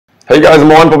Hey guys,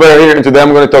 Mohan Paber here, and today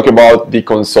I'm going to talk about the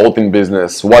consulting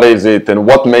business. What is it and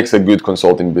what makes a good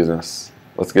consulting business?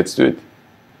 Let's get to it.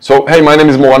 So, hey, my name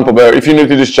is Mohan Paber. If you're new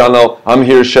to this channel, I'm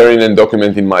here sharing and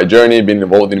documenting my journey, been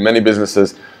involved in many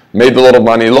businesses, made a lot of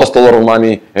money, lost a lot of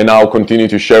money, and now continue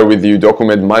to share with you,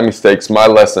 document my mistakes, my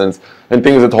lessons, and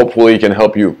things that hopefully can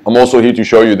help you. I'm also here to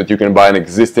show you that you can buy an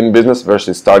existing business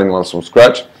versus starting one from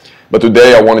scratch. But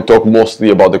today I want to talk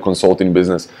mostly about the consulting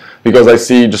business because I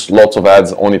see just lots of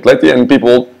ads on it lately and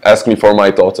people ask me for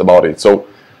my thoughts about it. So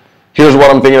here's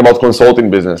what I'm thinking about consulting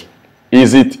business.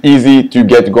 Is it easy to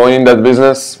get going in that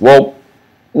business? Well,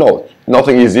 no,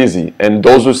 nothing is easy. And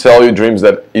those who sell you dreams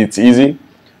that it's easy,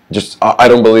 I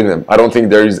don't believe them. I don't think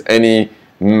there is any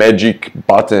magic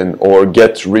button or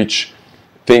get rich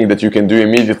thing that you can do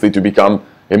immediately to become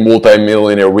a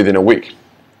multi-millionaire within a week.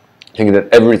 I think that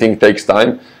everything takes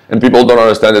time. And people don't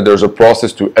understand that there's a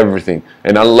process to everything.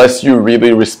 And unless you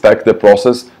really respect the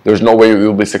process, there's no way you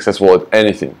will be successful at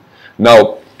anything.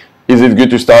 Now, is it good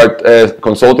to start a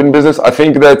consulting business? I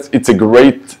think that it's a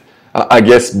great,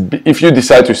 if you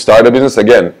decide to start a business,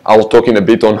 again, I'll talk in a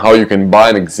bit on how you can buy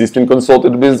an existing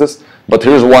consulting business. But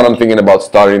here's what I'm thinking about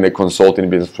starting a consulting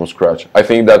business from scratch. I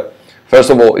think that, first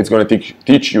of all, it's going to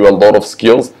teach you a lot of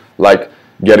skills, like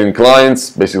getting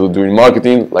clients, basically doing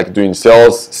marketing, like doing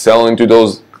sales, selling to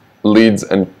those leads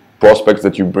and prospects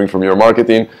that you bring from your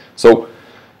marketing. So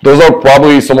those are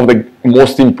probably some of the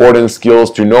most important skills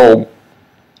to know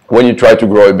when you try to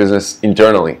grow a business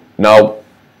internally. Now,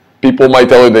 people might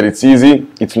tell you that it's easy.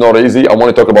 It's not easy. I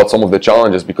want to talk about some of the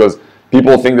challenges because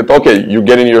people think that, okay, you're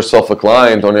getting yourself a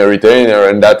client on a retainer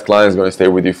and that client is going to stay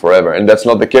with you forever. And that's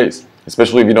not the case,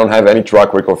 especially if you don't have any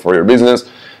track record for your business,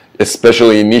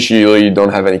 especially initially you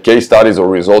don't have any case studies or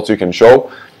results you can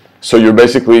show. So you're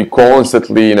basically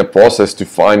constantly in a process to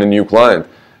find a new client.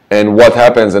 And what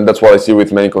happens, and that's what I see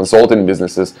with many consulting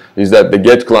businesses, is that they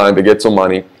get client, they get some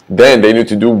money, then they need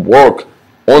to do work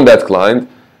on that client,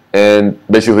 and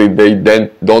basically they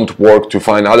then don't work to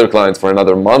find other clients for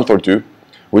another month or two,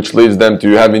 which leads them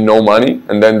to having no money,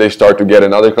 and then they start to get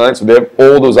another client. So they have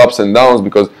all those ups and downs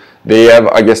because they have,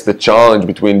 the challenge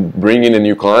between bringing a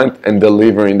new client and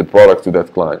delivering the product to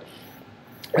that client.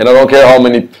 And I don't care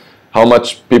how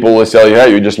much people will tell you, hey,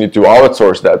 you just need to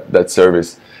outsource that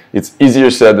service. It's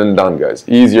easier said than done, guys.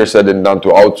 Easier said than done to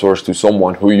outsource to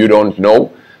someone who you don't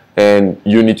know, and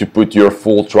you need to put your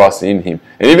full trust in him.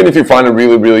 And even if you find a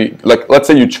really, let's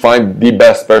say you find the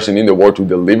best person in the world to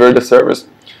deliver the service,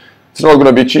 it's not going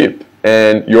to be cheap,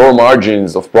 and your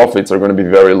margins of profits are going to be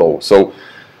very low. So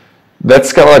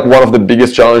that's kind of like one of the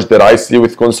biggest challenges that I see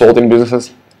with consulting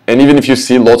businesses. And even if you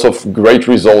see lots of great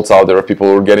results out there, people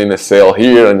who are getting a sale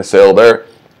here and a sale there,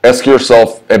 ask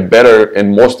yourself a better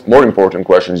and more important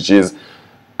question, which is,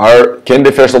 can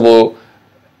they, first of all,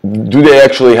 do they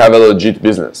actually have a legit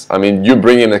business? I mean, you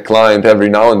bring in a client every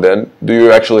now and then, do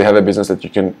you actually have a business that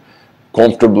you can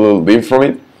comfortably live from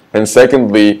it? And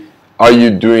secondly, are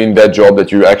you doing that job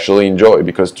that you actually enjoy?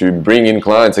 Because to bring in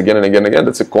clients again and again and again,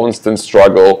 that's a constant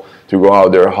struggle to go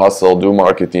out there, hustle, do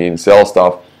marketing, sell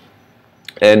stuff.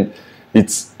 And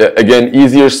it's, again,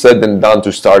 easier said than done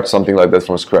to start something like that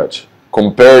from scratch.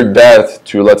 Compare that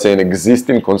to, let's say, an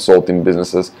existing consulting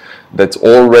businesses that's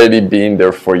already been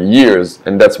there for years,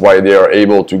 and that's why they are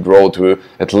able to grow to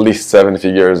at least 7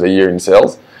 figures a year in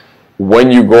sales.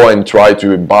 When you go and try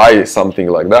to buy something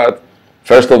like that,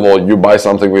 first of all, you buy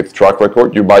something with track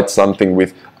record, you buy something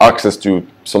with access to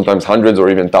sometimes hundreds or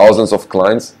even thousands of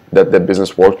clients that the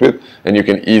business worked with, and you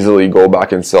can easily go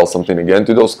back and sell something again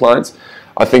to those clients.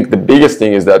 I think the biggest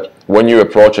thing is that when you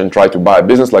approach and try to buy a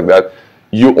business like that,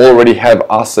 you already have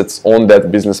assets on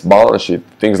that business balance sheet.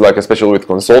 Things like, especially with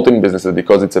consulting businesses,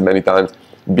 because it's a many times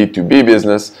B2B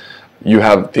business, you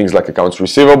have things like accounts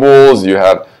receivables, you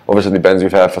have, obviously depends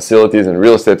if you have facilities and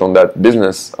real estate on that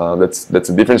business, that's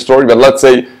a different story. But let's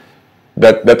say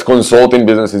that consulting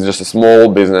business is just a small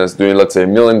business doing, let's say,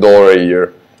 $1 million a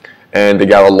year, and they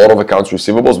got a lot of accounts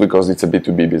receivables because it's a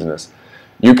B2B business.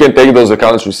 You can take those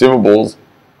accounts receivables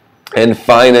and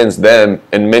finance them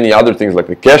and many other things like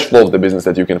the cash flow of the business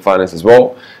that you can finance as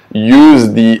well. Use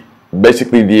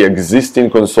basically the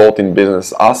existing consulting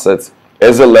business assets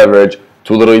as a leverage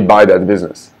to literally buy that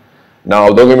business. Now,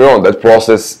 don't get me wrong, that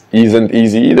process isn't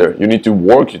easy either. You need to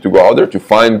work, to go out there to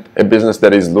find a business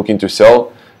that is looking to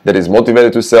sell, that is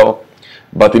motivated to sell.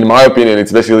 But in my opinion,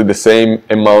 it's basically the same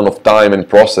amount of time and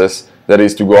process that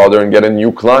is to go out there and get a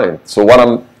new client. So what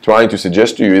I'm trying to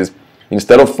suggest to you is,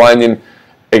 instead of finding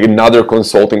another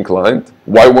consulting client,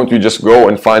 why won't you just go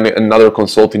and find another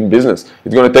consulting business?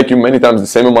 It's going to take you many times the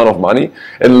same amount of money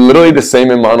and literally the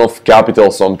same amount of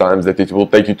capital sometimes that it will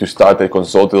take you to start a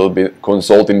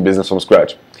consulting business from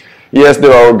scratch. Yes,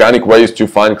 there are organic ways to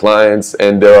find clients,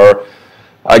 and there are,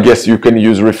 I guess you can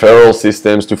use referral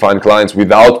systems to find clients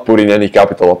without putting any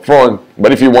capital up front.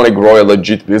 But if you want to grow a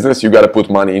legit business, you got to put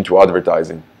money into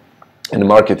advertising and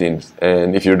marketing.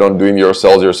 And if you're not doing your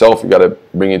sales yourself, you got to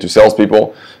bring in to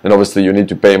salespeople, and obviously you need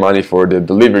to pay money for the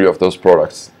delivery of those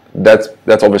products. That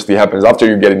obviously happens after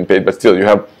you're getting paid, but still you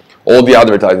have all the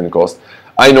advertising costs.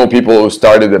 I know people who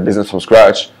started a business from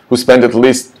scratch who spent at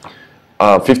least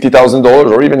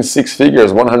 $50,000 or even six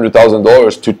figures,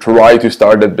 $100,000 to try to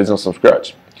start that business from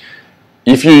scratch.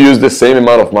 If you use the same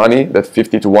amount of money, that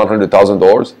 $50,000 to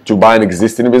 $100,000, to buy an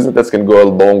existing business, that's going to go a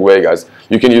long way, guys.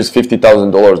 You can use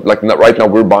 $50,000. Like right now,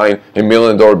 we're buying $1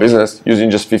 million business using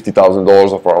just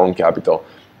 $50,000 of our own capital.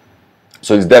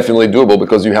 So it's definitely doable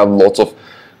because you have lots of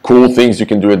cool things you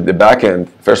can do at the back end.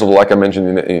 First of all, like I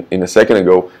mentioned in a second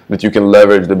ago, that you can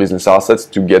leverage the business assets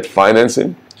to get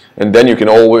financing. And then you can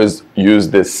always use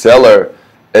the seller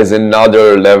as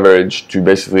another leverage to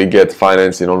basically get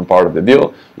financing on part of the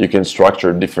deal. You can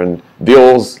structure different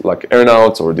deals like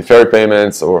earnouts or deferred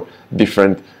payments or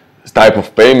different type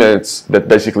of payments that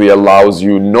basically allows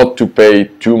you not to pay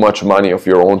too much money of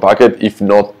your own pocket, if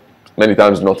not many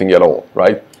times nothing at all,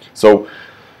 right? So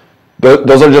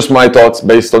those are just my thoughts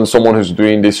based on someone who's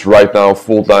doing this right now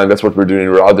full time. That's what we're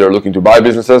doing. We're out there looking to buy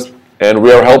businesses. And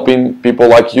we are helping people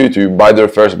like you to buy their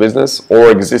first business or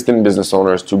existing business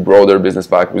owners to grow their business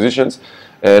by acquisitions.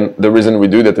 And the reason we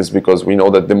do that is because we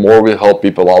know that the more we help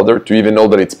people out there to even know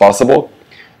that it's possible,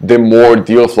 the more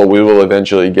deal flow we will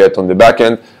eventually get on the back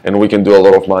end, and we can do a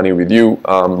lot of money with you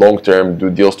long term, do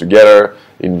deals together,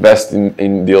 invest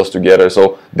in deals together.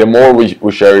 So the more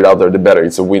we share it out there, the better.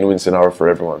 It's a win-win scenario for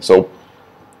everyone. So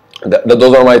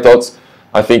those are my thoughts.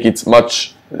 I think it's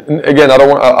much, again, I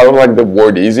don't like the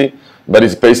word easy, but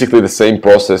it's basically the same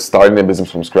process starting a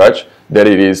business from scratch that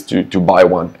it is to buy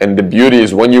one. And the beauty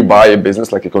is when you buy a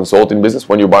business like a consulting business,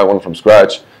 when you buy one from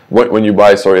scratch, when you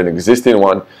buy an existing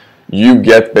one, you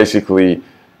get basically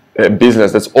a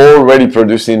business that's already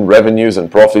producing revenues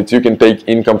and profits. You can take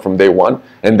income from day one,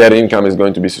 and that income is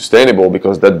going to be sustainable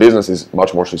because that business is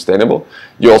much more sustainable.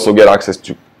 You also get access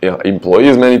to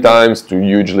employees many times, to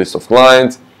huge lists of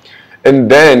clients. And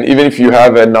then even if you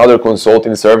have another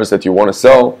consulting service that you want to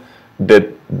sell,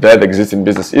 that existing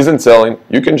business isn't selling,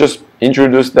 you can just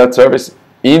introduce that service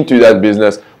into that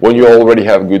business when you already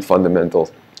have good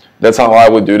fundamentals. That's how I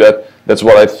would do that. That's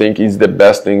what I think is the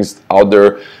best things out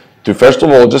there to, first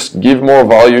of all, just give more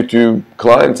value to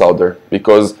clients out there,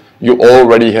 because you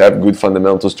already have good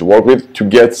fundamentals to work with. To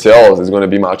get sales is going to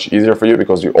be much easier for you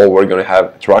because you're already going to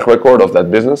have a track record of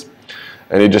that business.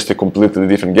 And it's just a completely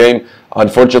different game.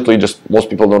 Unfortunately, just most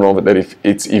people don't know that if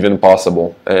it's even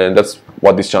possible. And that's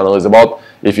what this channel is about.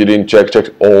 If you didn't check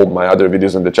all my other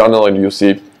videos on the channel, and you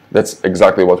see that's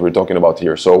exactly what we're talking about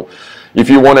here. So if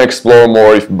you want to explore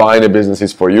more, if buying a business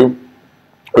is for you,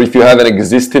 or if you have an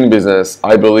existing business,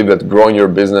 I believe that growing your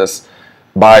business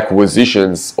by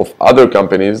acquisitions of other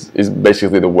companies is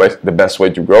basically the best way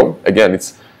to grow. Again,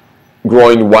 it's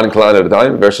growing one client at a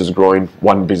time versus growing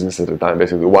one business at a time,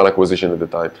 basically one acquisition at a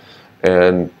time.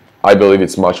 And I believe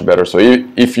it's much better. So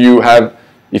if you have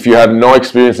no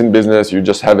experience in business, you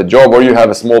just have a job or you have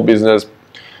a small business,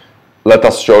 let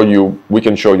us show you, we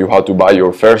can show you how to buy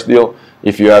your first deal.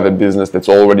 If you have a business that's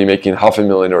already making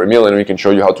 $500,000 or $1 million, we can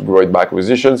show you how to grow it by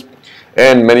acquisitions.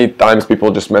 And many times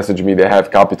people just message me, they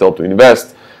have capital to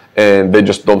invest and they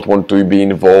just don't want to be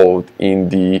involved in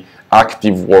the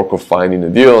active work of finding a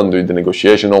deal and doing the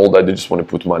negotiation, all that. They just want to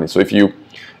put money. So if you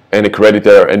an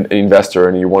accreditor and an investor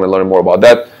and you want to learn more about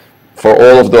that, for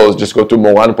all of those, just go to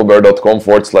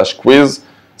moranpober.com/quiz,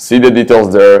 see the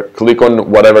details there, click on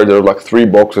whatever. There are like 3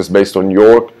 boxes based on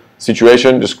your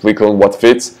situation. Just click on what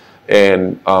fits,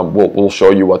 and we'll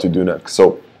show you what to do next.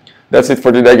 So that's it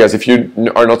for today, guys. If you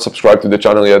are not subscribed to the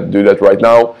channel yet, do that right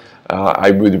now.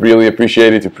 I would really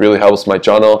appreciate it. It really helps my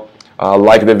channel.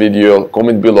 Like the video,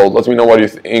 comment below, let me know what you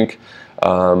think.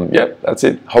 Yeah, that's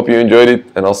it. Hope you enjoyed it,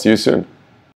 and I'll see you soon.